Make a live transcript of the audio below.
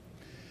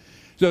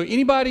So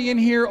anybody in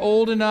here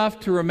old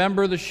enough to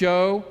remember the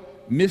show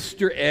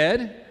Mr.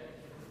 Ed?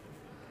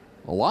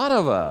 A lot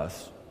of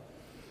us.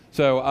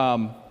 So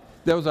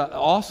that was an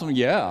awesome,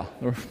 yeah.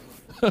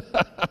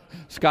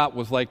 Scott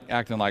was like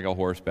acting like a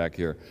horse back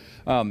here.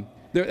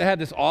 They had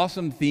this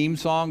awesome theme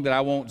song that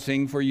I won't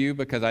sing for you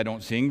because I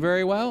don't sing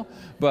very well.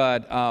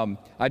 But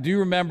I do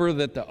remember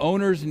that the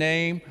owner's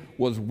name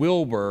was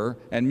Wilbur,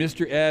 and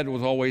Mr. Ed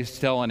was always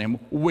telling him,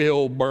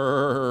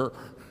 Wilbur.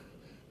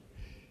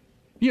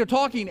 You know,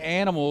 talking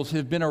animals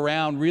have been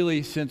around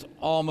really since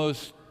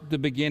almost the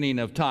beginning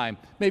of time.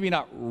 Maybe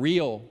not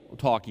real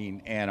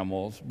talking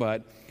animals,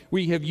 but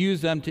we have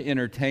used them to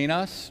entertain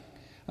us.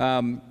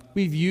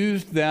 We've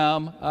used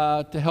them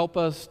to help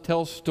us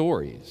tell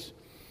stories.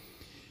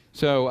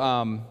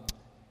 So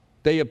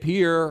they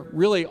appear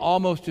really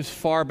almost as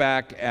far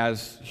back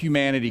as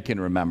humanity can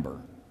remember.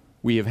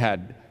 We have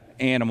had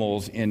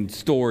animals in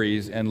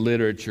stories and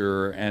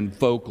literature and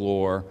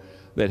folklore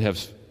that have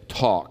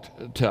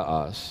talked to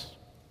us.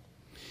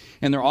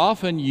 And they're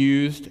often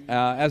used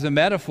as a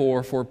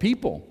metaphor for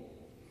people.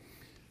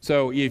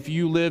 So if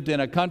you lived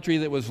in a country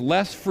that was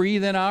less free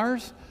than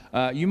ours,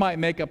 you might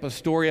make up a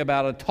story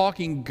about a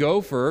talking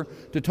gopher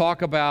to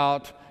talk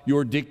about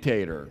your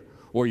dictator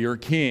or your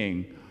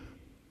king.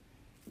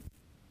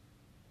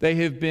 They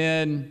have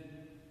been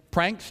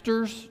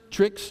pranksters,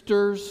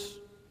 tricksters,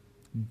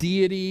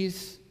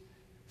 deities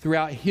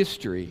throughout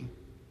history.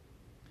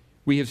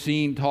 We have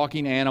seen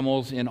talking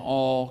animals in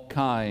all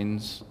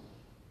kinds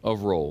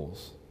of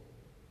roles.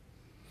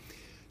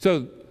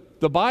 So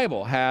the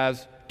Bible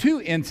has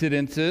two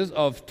incidences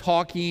of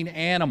talking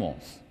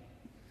animals.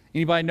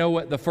 Anybody know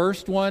what the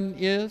first one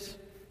is?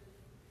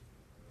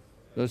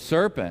 The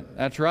serpent,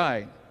 that's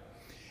right.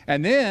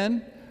 And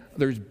then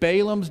there's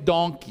Balaam's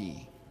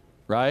donkey,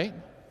 right?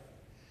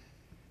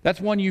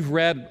 That's one you've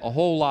read a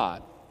whole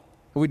lot.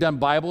 Have we done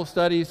Bible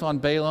studies on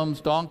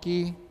Balaam's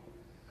donkey?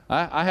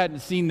 I hadn't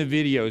seen the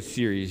video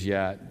series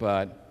yet,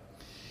 but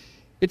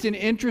it's an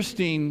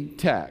interesting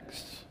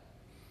text.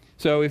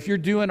 So if you're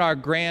doing our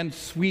grand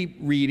sweep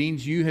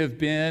readings, you have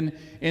been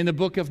in the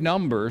book of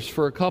Numbers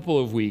for a couple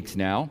of weeks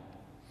now.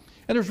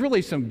 And there's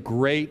really some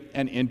great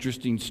and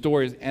interesting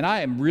stories. And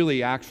I am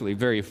really actually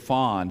very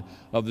fond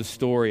of the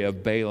story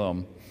of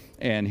Balaam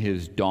and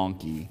his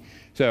donkey.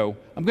 So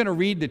I'm going to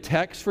read the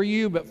text for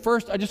you, but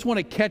first I just want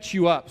to catch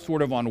you up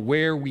sort of on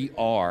where we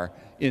are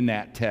in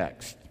that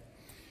text.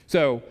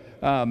 So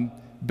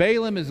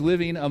Balaam is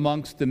living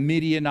amongst the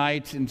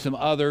Midianites and some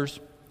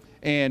others,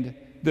 and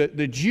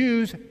the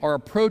Jews are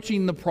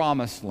approaching the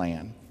promised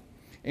land.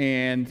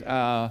 And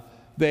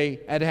they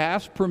had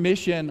asked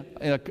permission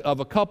of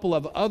a couple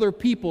of other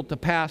people to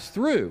pass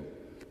through.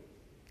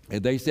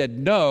 And they said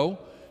no,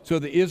 so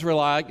the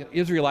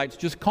Israelites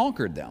just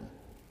conquered them.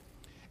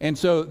 And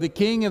so the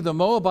king of the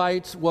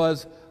Moabites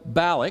was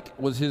Balak,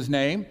 was his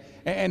name,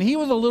 and he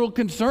was a little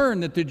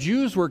concerned that the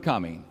Jews were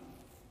coming.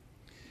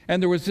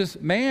 And there was this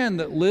man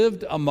that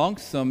lived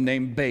amongst them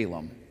named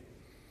Balaam.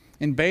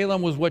 And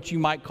Balaam was what you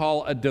might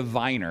call a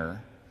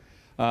diviner.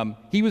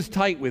 He was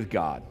tight with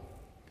God.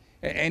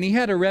 And he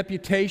had a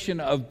reputation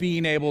of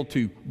being able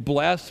to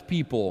bless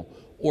people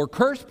or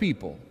curse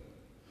people.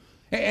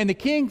 And the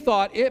king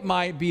thought it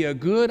might be a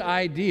good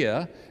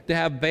idea to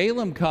have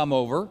Balaam come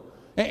over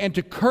and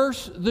to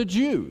curse the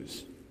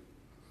Jews.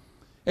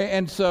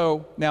 And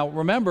so, now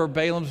remember,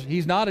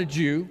 he's not a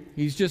Jew.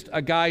 He's just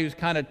a guy who's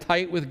kind of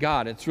tight with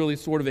God. It's really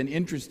sort of an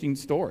interesting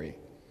story.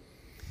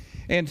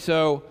 And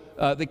so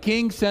the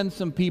king sends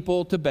some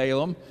people to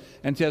Balaam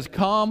and says,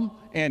 come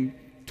and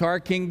to our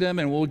kingdom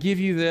and we'll give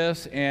you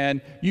this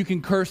and you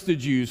can curse the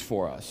Jews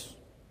for us.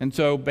 And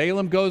so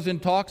Balaam goes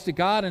and talks to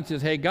God and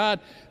says, hey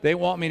God, they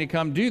want me to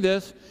come do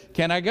this.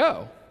 Can I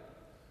go?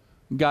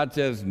 God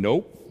says,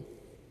 nope,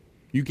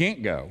 you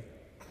can't go.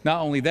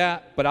 Not only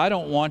that, but I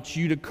don't want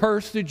you to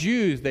curse the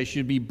Jews. They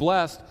should be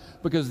blessed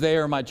because they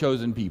are my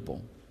chosen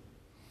people.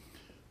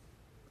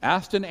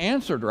 Asked and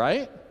answered,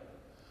 right?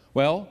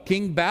 Well,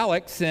 King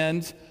Balak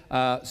sends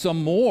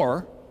some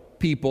more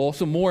people,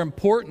 some more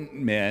important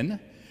men,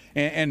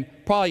 and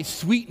probably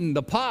sweetened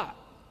the pot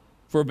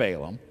for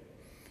Balaam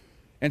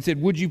and said,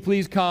 would you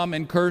please come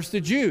and curse the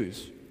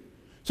Jews?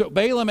 So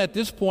Balaam at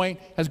this point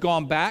has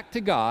gone back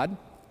to God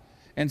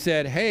and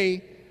said,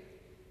 hey,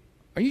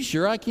 are you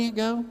sure I can't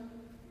go?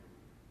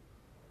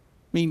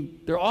 I mean,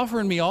 they're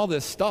offering me all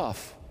this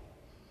stuff.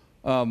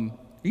 Are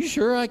you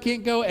sure I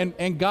can't go?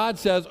 And God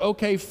says,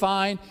 okay,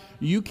 fine,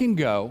 you can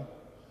go,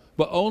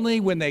 but only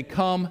when they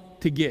come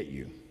to get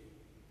you.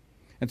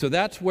 And so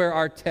that's where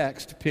our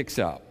text picks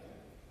up.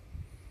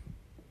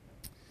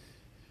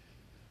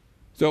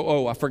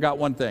 So, I forgot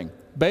one thing.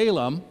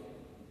 Balaam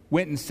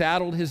went and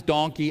saddled his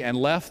donkey and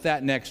left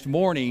that next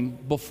morning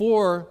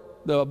before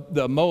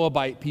the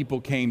Moabite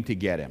people came to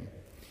get him.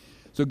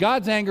 So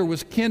God's anger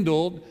was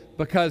kindled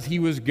because he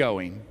was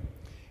going.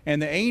 And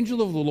the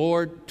angel of the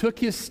Lord took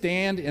his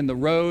stand in the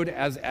road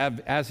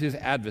as his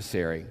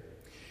adversary.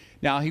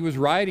 Now he was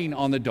riding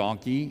on the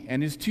donkey,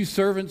 and his two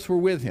servants were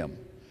with him.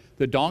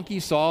 The donkey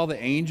saw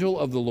the angel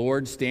of the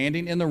Lord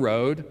standing in the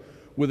road,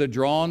 with a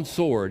drawn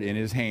sword in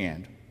his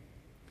hand.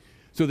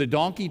 So the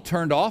donkey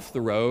turned off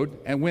the road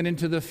and went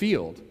into the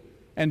field,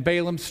 and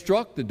Balaam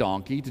struck the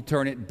donkey to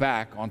turn it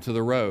back onto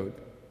the road.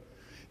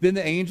 Then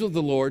the angel of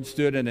the Lord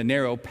stood in a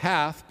narrow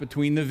path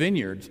between the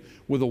vineyards,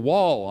 with a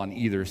wall on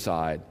either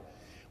side.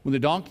 When the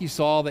donkey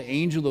saw the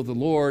angel of the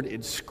Lord,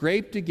 it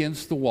scraped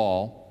against the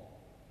wall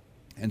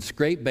and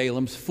scraped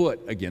Balaam's foot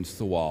against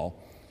the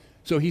wall.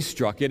 So he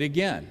struck it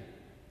again.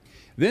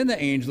 Then the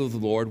angel of the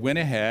Lord went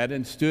ahead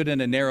and stood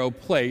in a narrow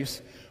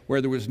place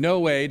where there was no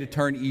way to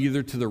turn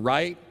either to the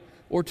right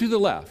or to the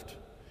left.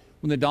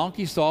 When the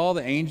donkey saw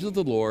the angel of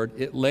the Lord,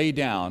 it lay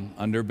down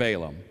under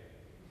Balaam.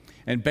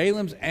 And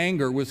Balaam's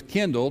anger was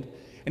kindled,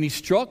 and he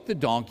struck the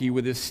donkey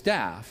with his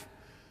staff.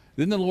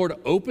 Then the Lord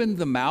opened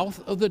the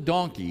mouth of the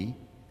donkey,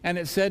 and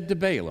it said to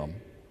Balaam,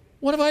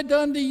 "What have I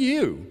done to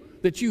you,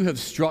 that you have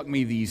struck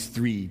me these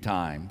 3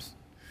 times?"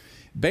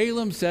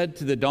 Balaam said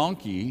to the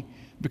donkey,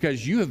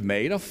 "Because you have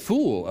made a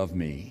fool of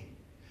me.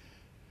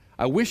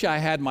 I wish I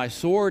had my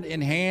sword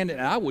in hand,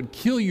 and I would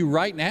kill you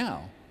right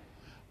now."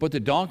 But the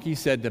donkey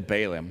said to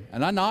Balaam,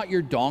 "Am I not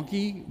your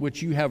donkey,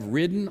 which you have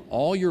ridden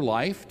all your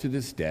life to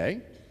this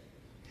day?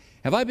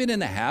 Have I been in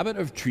the habit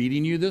of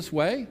treating you this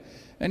way?"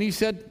 And he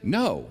said,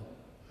 "No."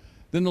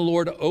 Then the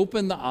Lord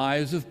opened the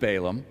eyes of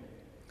Balaam,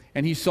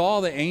 and he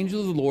saw the angel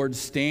of the Lord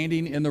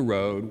standing in the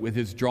road with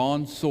his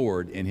drawn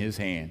sword in his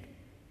hand.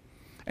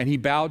 And he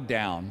bowed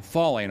down,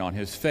 falling on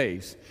his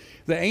face.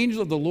 The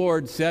angel of the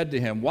Lord said to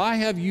him, "Why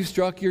have you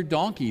struck your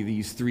donkey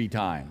these 3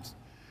 times?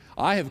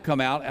 I have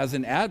come out as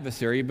an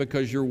adversary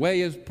because your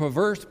way is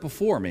perverse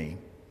before me.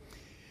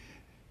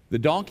 The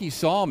donkey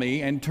saw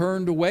me and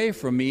turned away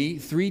from me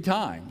 3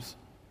 times.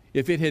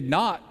 If it had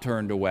not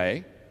turned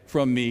away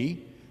from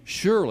me,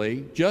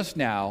 surely just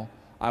now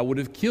I would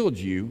have killed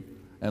you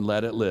and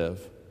let it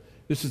live."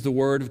 This is the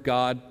word of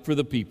God for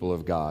the people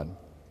of God.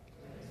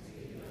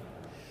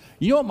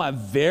 You know what my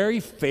very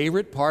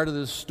favorite part of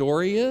this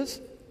story is?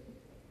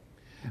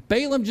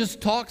 Balaam just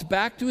talks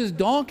back to his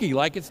donkey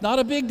like it's not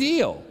a big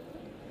deal.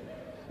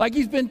 Like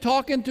he's been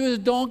talking to his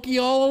donkey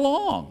all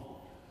along.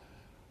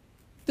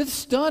 That's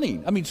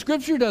stunning. I mean,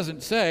 Scripture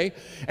doesn't say,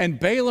 and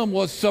Balaam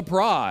was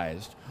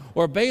surprised,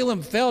 or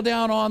Balaam fell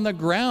down on the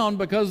ground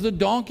because the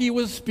donkey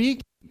was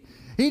speaking.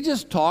 He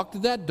just talked to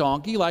that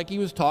donkey like he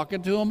was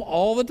talking to him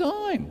all the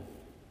time.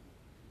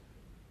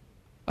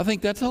 I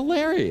think that's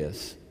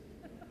hilarious.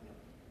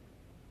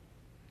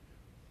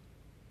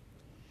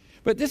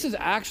 But this is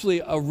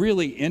actually a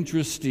really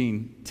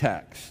interesting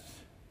text.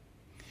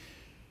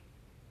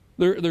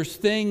 There's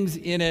things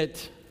in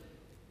it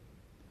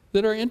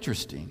that are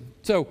interesting.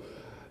 So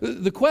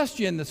the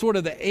question,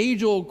 the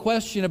age-old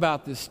question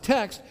about this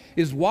text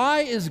is,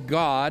 why is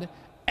God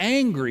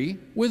angry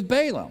with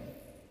Balaam?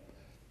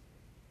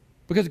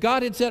 Because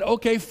God had said,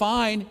 "Okay,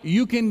 fine,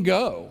 you can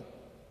go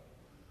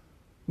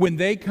when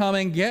they come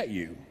and get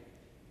you."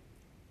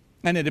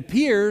 And it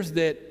appears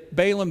that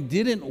Balaam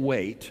didn't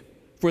wait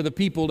for the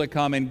people to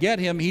come and get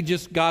him. He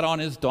just got on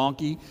his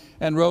donkey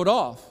and rode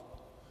off.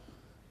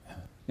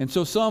 And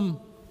so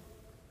some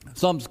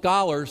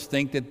scholars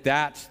think that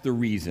that's the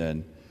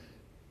reason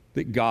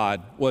that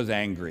God was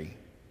angry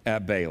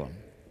at Balaam.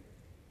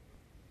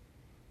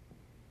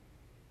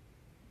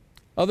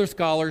 Other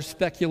scholars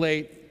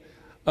speculate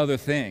other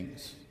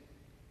things.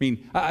 I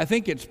mean, I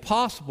think it's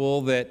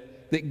possible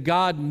that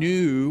God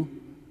knew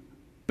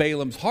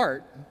Balaam's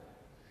heart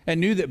and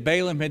knew that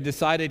Balaam had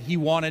decided he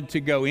wanted to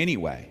go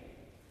anyway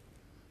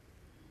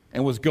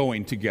and was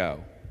going to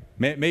go.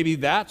 Maybe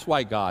that's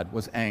why God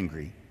was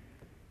angry.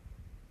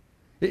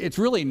 It's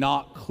really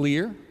not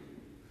clear.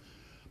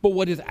 But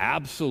what is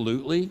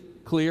absolutely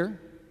clear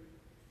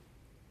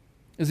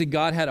is that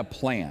God had a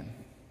plan,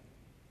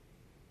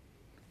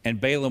 and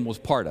Balaam was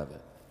part of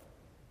it.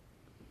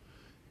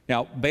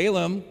 Now,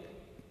 Balaam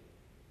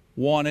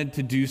wanted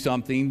to do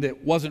something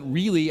that wasn't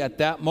really at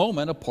that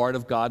moment a part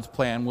of God's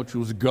plan, which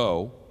was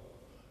go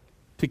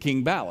to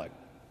King Balak.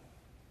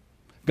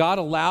 God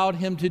allowed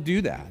him to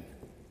do that.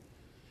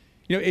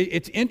 You know,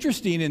 it's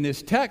interesting in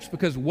this text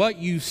because what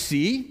you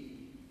see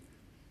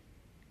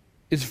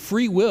is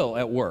free will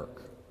at work.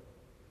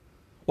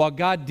 While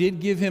God did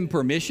give him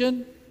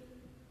permission,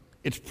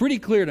 it's pretty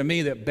clear to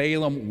me that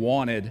Balaam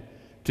wanted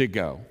to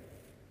go.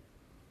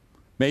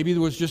 Maybe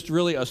there was just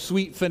really a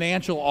sweet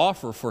financial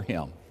offer for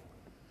him.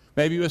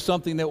 Maybe it was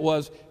something that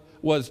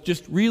was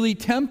just really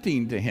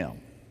tempting to him.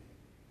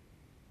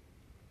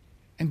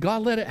 And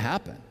God let it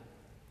happen.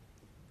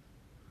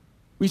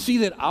 We see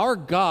that our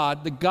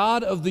God, the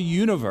God of the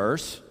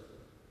universe,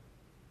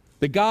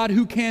 the God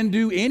who can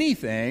do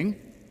anything,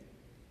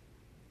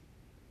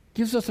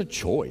 gives us a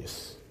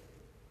choice,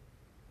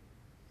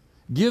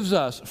 gives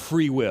us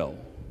free will.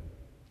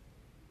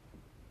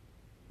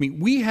 I mean,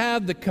 we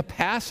have the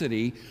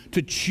capacity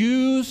to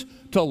choose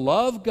to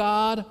love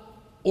God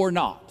or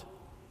not.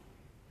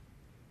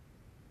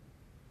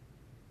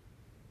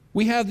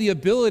 We have the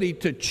ability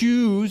to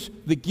choose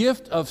the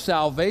gift of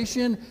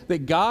salvation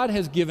that God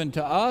has given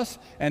to us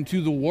and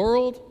to the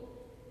world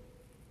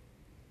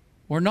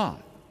or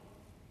not.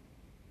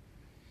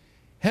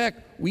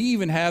 Heck, we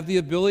even have the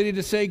ability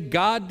to say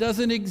God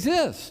doesn't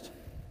exist,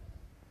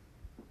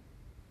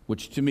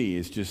 which to me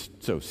is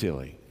just so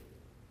silly.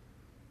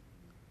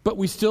 But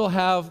we still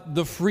have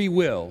the free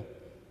will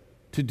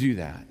to do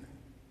that.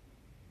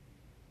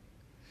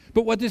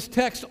 But what this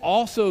text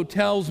also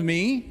tells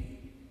me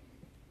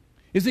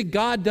is that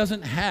God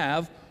doesn't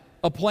have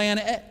a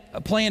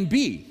plan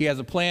B. He has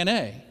a plan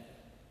A.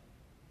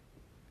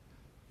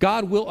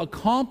 God will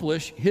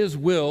accomplish His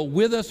will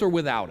with us or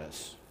without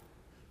us,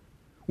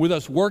 with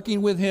us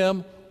working with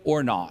Him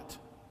or not.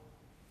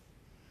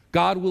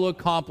 God will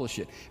accomplish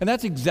it. And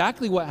that's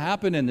exactly what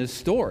happened in this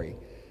story.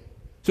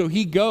 So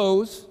he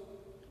goes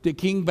to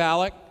King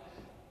Balak,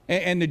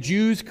 and the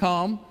Jews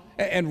come,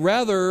 and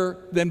rather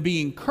than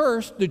being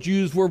cursed, the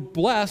Jews were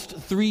blessed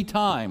 3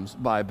 times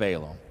by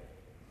Balaam.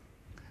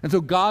 And so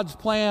God's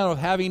plan of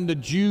having the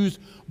Jews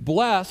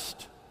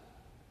blessed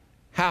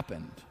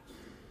happened.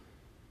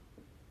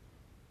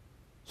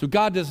 So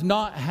God does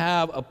not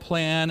have a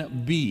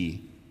plan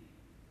B.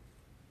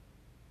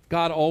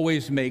 God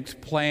always makes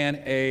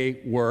plan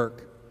A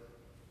work,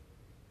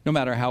 no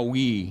matter how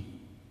we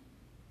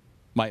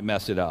might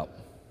mess it up.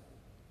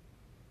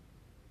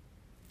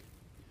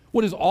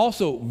 What is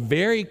also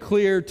very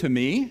clear to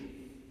me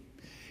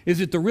is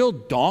that the real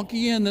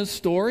donkey in this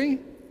story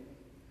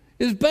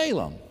is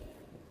Balaam.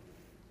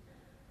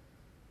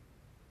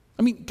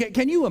 I mean,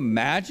 can you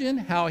imagine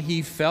how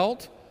he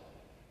felt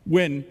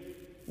when,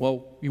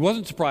 well, he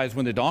wasn't surprised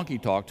when the donkey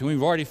talked to him.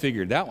 We've already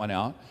figured that one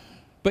out.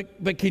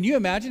 But can you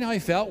imagine how he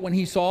felt when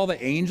he saw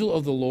the angel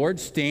of the Lord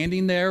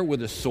standing there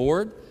with a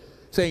sword,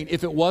 saying,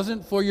 if it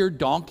wasn't for your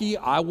donkey,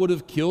 I would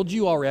have killed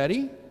you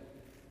already?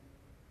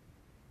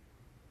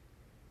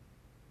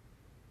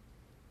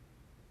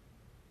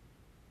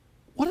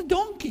 What a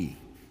donkey.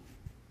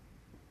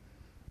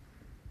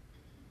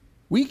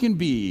 We can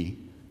be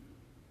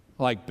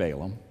like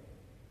Balaam.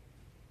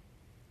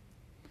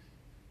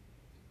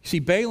 See,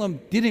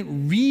 Balaam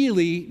didn't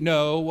really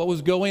know what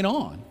was going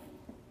on.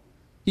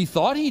 He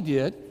thought he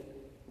did.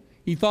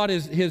 He thought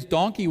his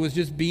donkey was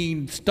just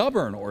being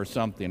stubborn or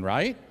something,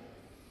 right?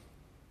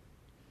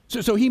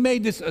 So he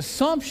made this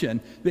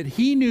assumption that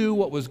he knew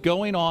what was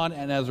going on,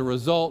 and as a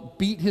result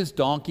beat his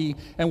donkey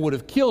and would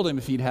have killed him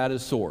if he'd had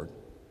his sword.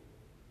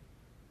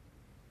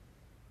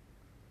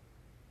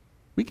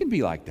 We can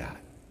be like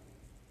that.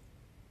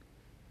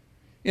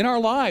 In our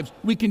lives,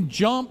 we can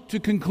jump to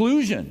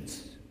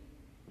conclusions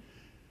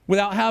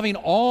without having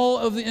all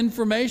of the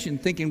information,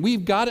 thinking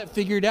we've got it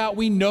figured out,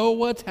 we know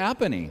what's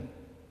happening.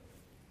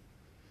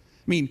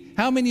 I mean,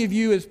 how many of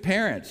you as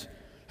parents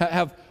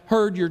have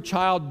heard your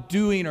child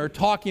doing or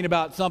talking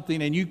about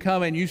something, and you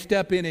come and you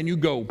step in and you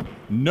go,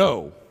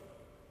 no.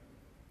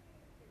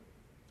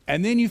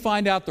 And then you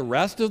find out the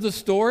rest of the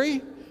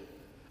story,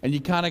 and you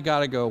kind of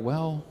got to go,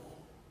 well,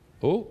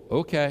 oh,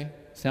 okay,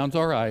 sounds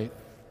all right.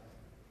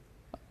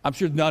 I'm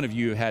sure none of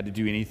you had to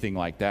do anything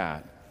like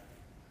that.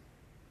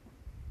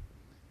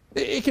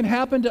 It can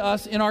happen to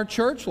us in our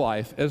church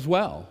life as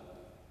well.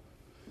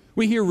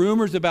 We hear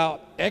rumors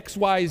about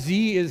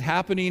XYZ is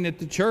happening at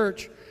the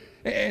church,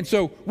 and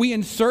so we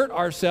insert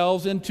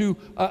ourselves into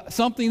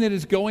something that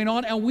is going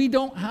on, and we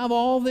don't have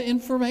all the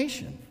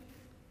information.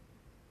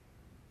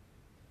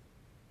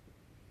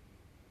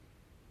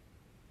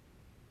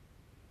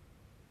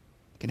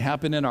 It can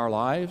happen in our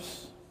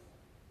lives.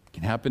 It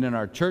can happen in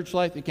our church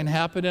life. It can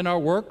happen in our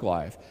work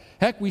life.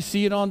 Heck, we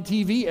see it on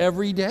TV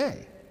every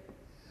day.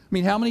 I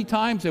mean, how many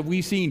times have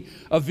we seen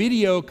a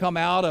video come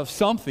out of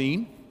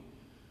something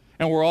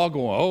and we're all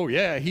going, oh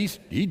yeah, he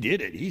did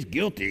it, he's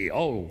guilty,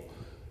 oh.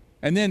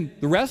 And then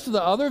the rest of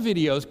the other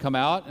videos come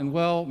out and,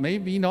 well,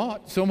 maybe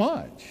not so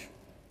much.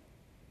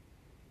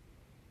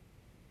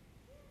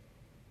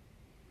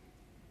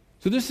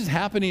 So this is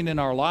happening in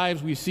our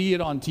lives. We see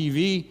it on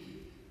TV.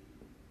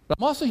 But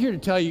I'm also here to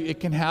tell you it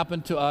can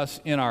happen to us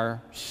in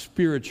our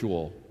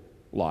spiritual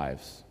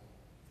lives.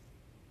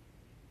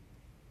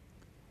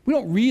 We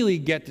don't really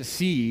get to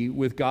see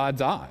with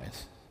God's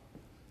eyes,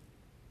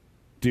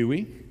 do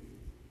we? I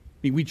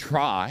mean, we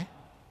try.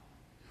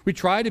 We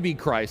try to be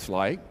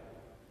Christ-like.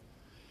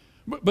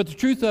 But the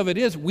truth of it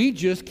is, we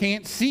just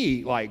can't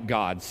see like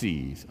God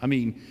sees. I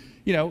mean,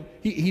 you know,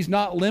 He's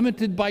not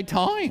limited by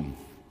time.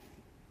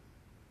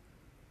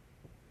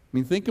 I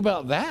mean, think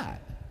about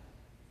that.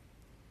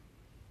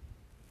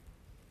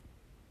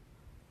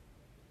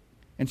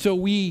 And so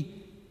we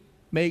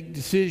make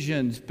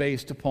decisions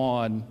based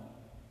upon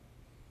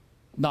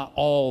not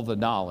all the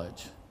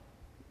knowledge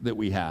that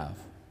we have.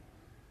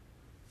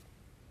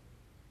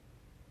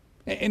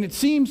 And it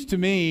seems to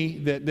me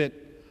that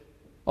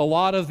a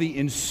lot of the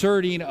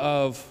inserting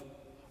of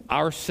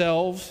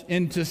ourselves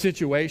into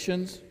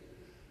situations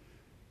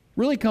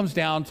really comes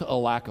down to a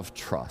lack of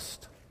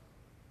trust.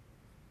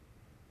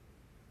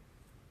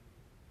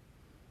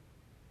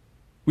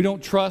 We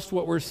don't trust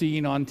what we're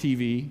seeing on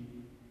TV.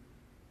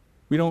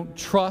 We don't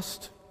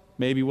trust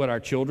maybe what our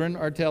children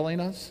are telling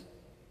us.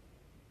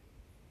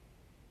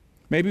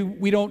 Maybe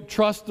we don't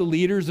trust the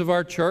leaders of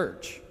our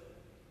church.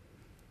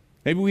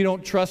 Maybe we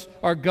don't trust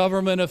our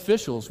government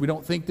officials. We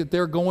don't think that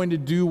they're going to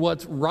do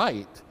what's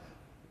right.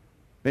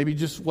 Maybe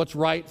just what's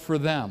right for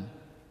them.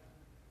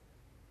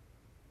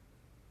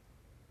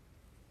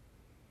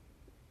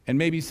 And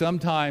maybe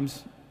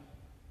sometimes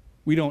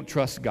we don't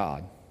trust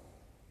God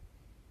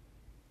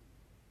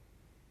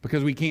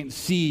because we can't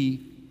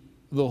see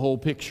the whole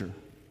picture.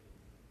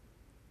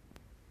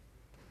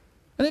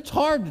 And it's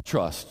hard to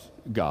trust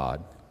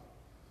God.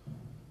 I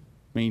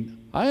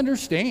mean, I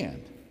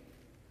understand.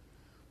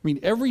 I mean,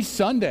 every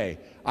Sunday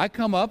I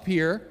come up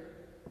here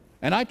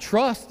and I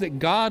trust that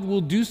God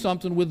will do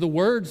something with the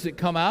words that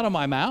come out of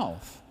my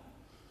mouth.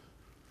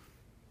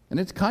 And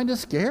it's kind of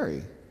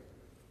scary.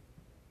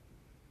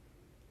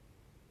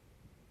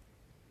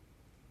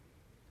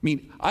 I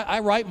mean, I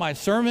write my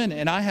sermon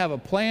and I have a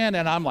plan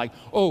and I'm like,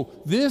 oh,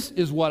 this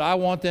is what I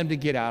want them to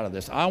get out of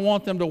this. I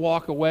want them to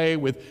walk away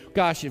with,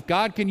 gosh, if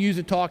God can use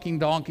a talking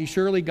donkey,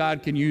 surely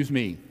God can use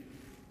me.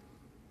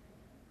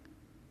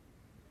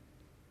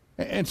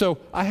 And so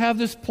I have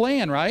this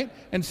plan, right?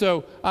 And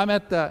so I'm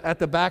at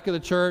the back of the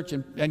church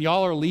and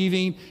y'all are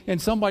leaving and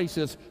somebody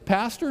says,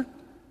 Pastor,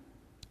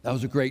 that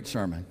was a great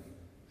sermon.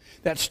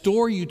 That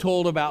story you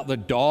told about the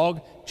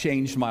dog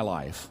changed my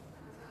life.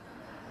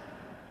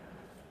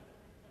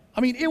 I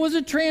mean, it was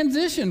a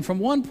transition from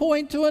one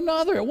point to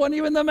another. It wasn't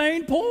even the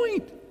main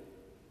point.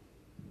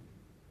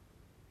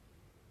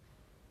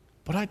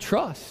 But I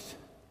trust.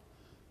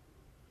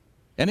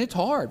 And it's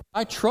hard.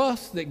 I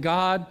trust that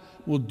God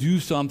will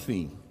do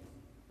something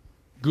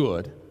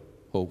good,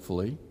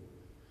 hopefully,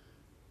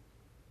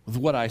 with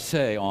what I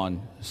say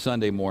on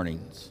Sunday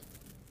mornings.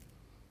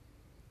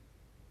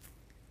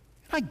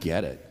 I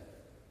get it.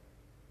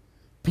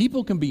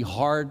 People can be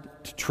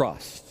hard to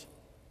trust.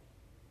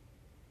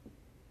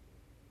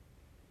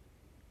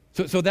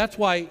 So that's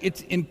why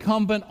it's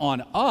incumbent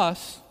on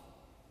us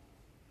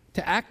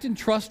to act in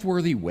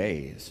trustworthy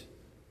ways.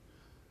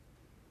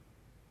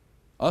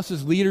 Us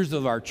as leaders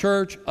of our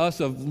church, us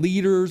as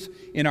leaders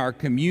in our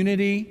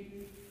community,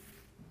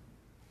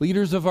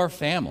 leaders of our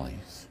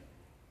families.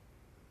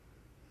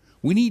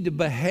 We need to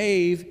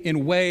behave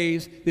in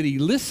ways that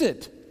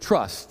elicit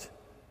trust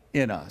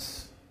in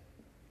us.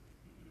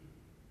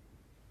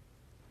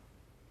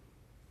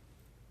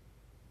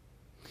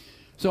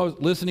 So I was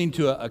listening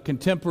to a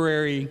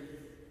contemporary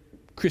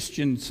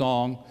Christian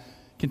song.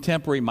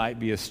 Contemporary might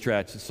be a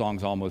stretch. The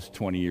song's almost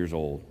 20 years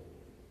old.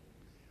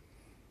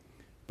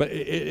 But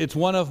it's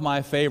one of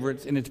my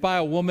favorites, and it's by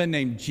a woman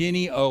named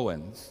Jenny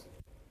Owens.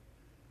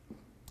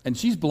 And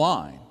she's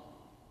blind.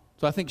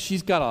 So I think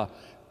she's got a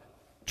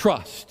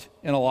trust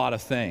in a lot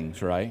of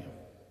things, right?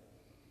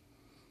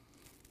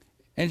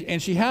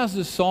 And she has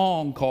this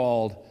song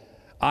called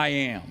I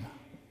Am.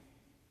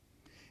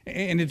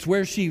 And it's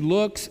where she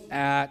looks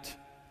at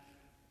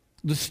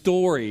the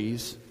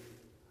stories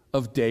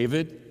of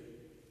David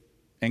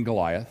and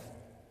Goliath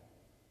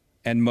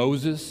and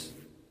Moses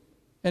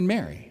and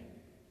Mary.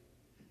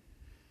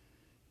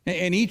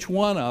 And each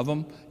one of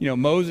them,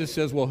 Moses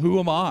says, well, who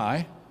am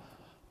I?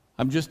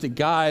 I'm just a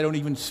guy. I don't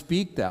even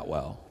speak that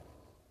well.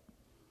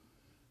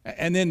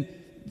 And then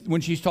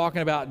when she's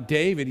talking about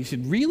David, he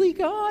said, really,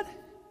 God?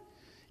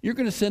 You're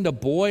going to send a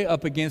boy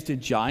up against a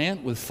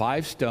giant with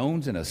 5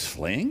 stones and a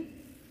sling?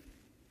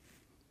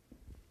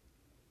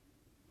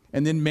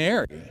 And then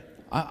Mary,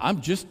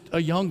 I'm just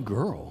a young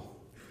girl.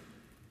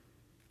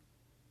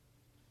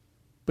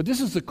 But this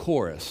is the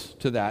chorus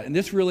to that, and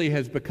this really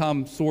has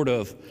become sort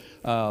of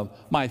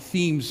my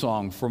theme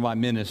song for my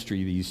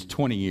ministry these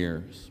 20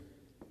 years.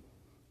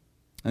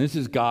 And this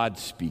is God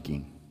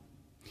speaking.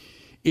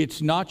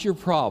 It's not your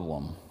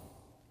problem,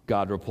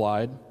 God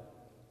replied.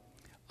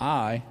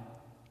 I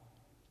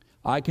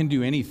can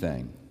do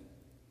anything.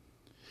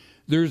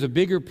 There's a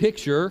bigger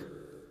picture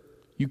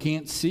you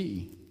can't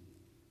see.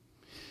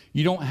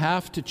 You don't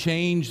have to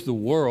change the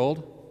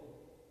world.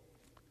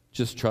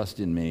 Just trust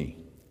in me.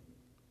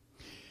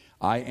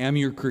 I am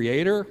your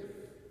creator.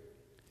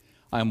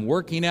 I'm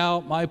working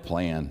out my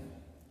plan.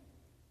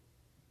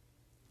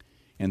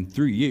 And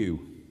through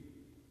you,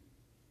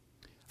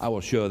 I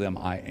will show them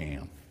I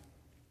am.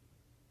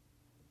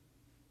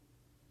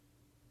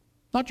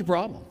 Not your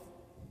problem.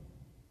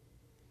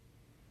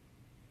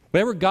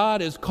 Whatever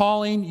God is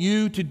calling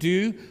you to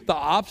do, the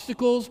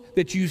obstacles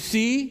that you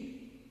see,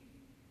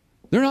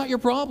 they're not your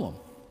problem.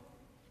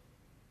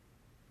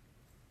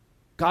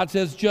 God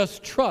says,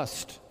 just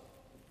trust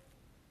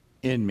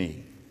in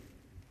me.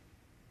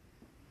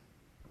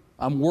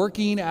 I'm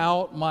working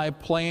out my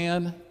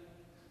plan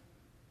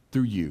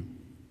through you.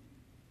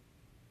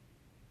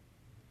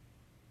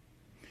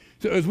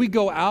 So as we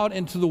go out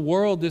into the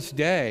world this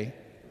day,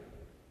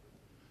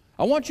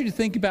 I want you to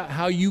think about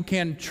how you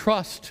can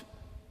trust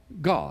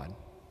God.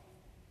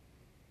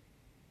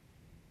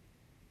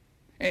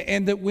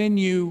 And that when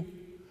you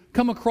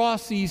come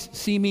across these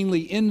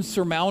seemingly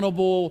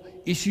insurmountable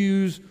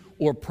issues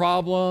or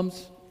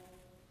problems,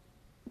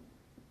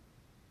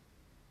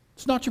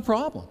 it's not your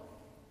problem.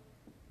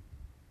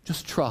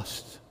 Just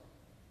trust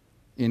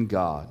in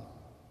God.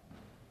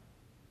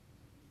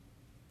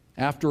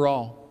 After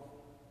all,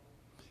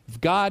 If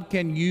God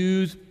can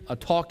use a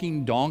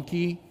talking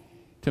donkey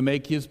to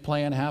make his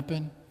plan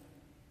happen,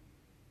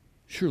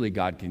 surely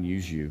God can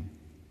use you.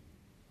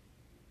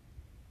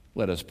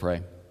 Let us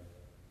pray.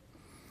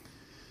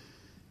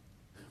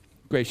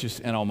 Gracious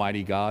and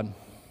almighty God,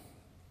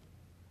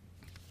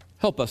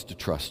 help us to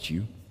trust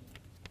you.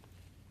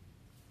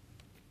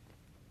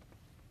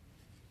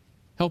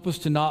 Help us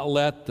to not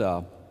let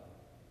the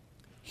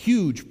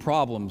huge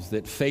problems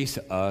that face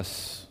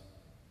us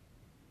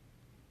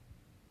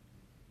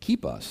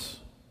keep us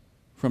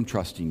from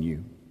trusting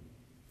you.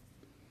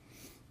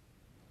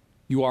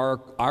 You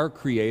are our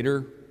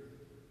creator,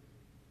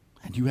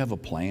 and you have a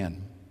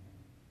plan.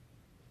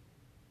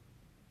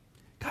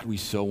 God, we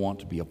so want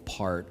to be a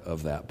part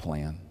of that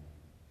plan.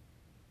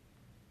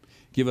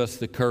 Give us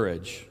the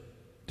courage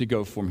to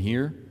go from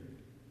here.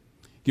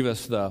 Give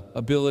us the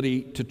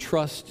ability to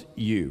trust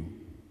you,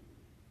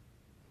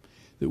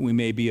 that we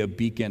may be a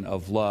beacon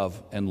of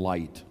love and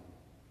light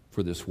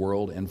for this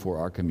world and for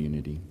our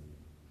community.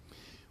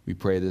 We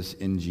pray this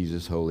in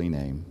Jesus' holy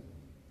name.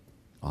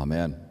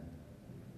 Amen.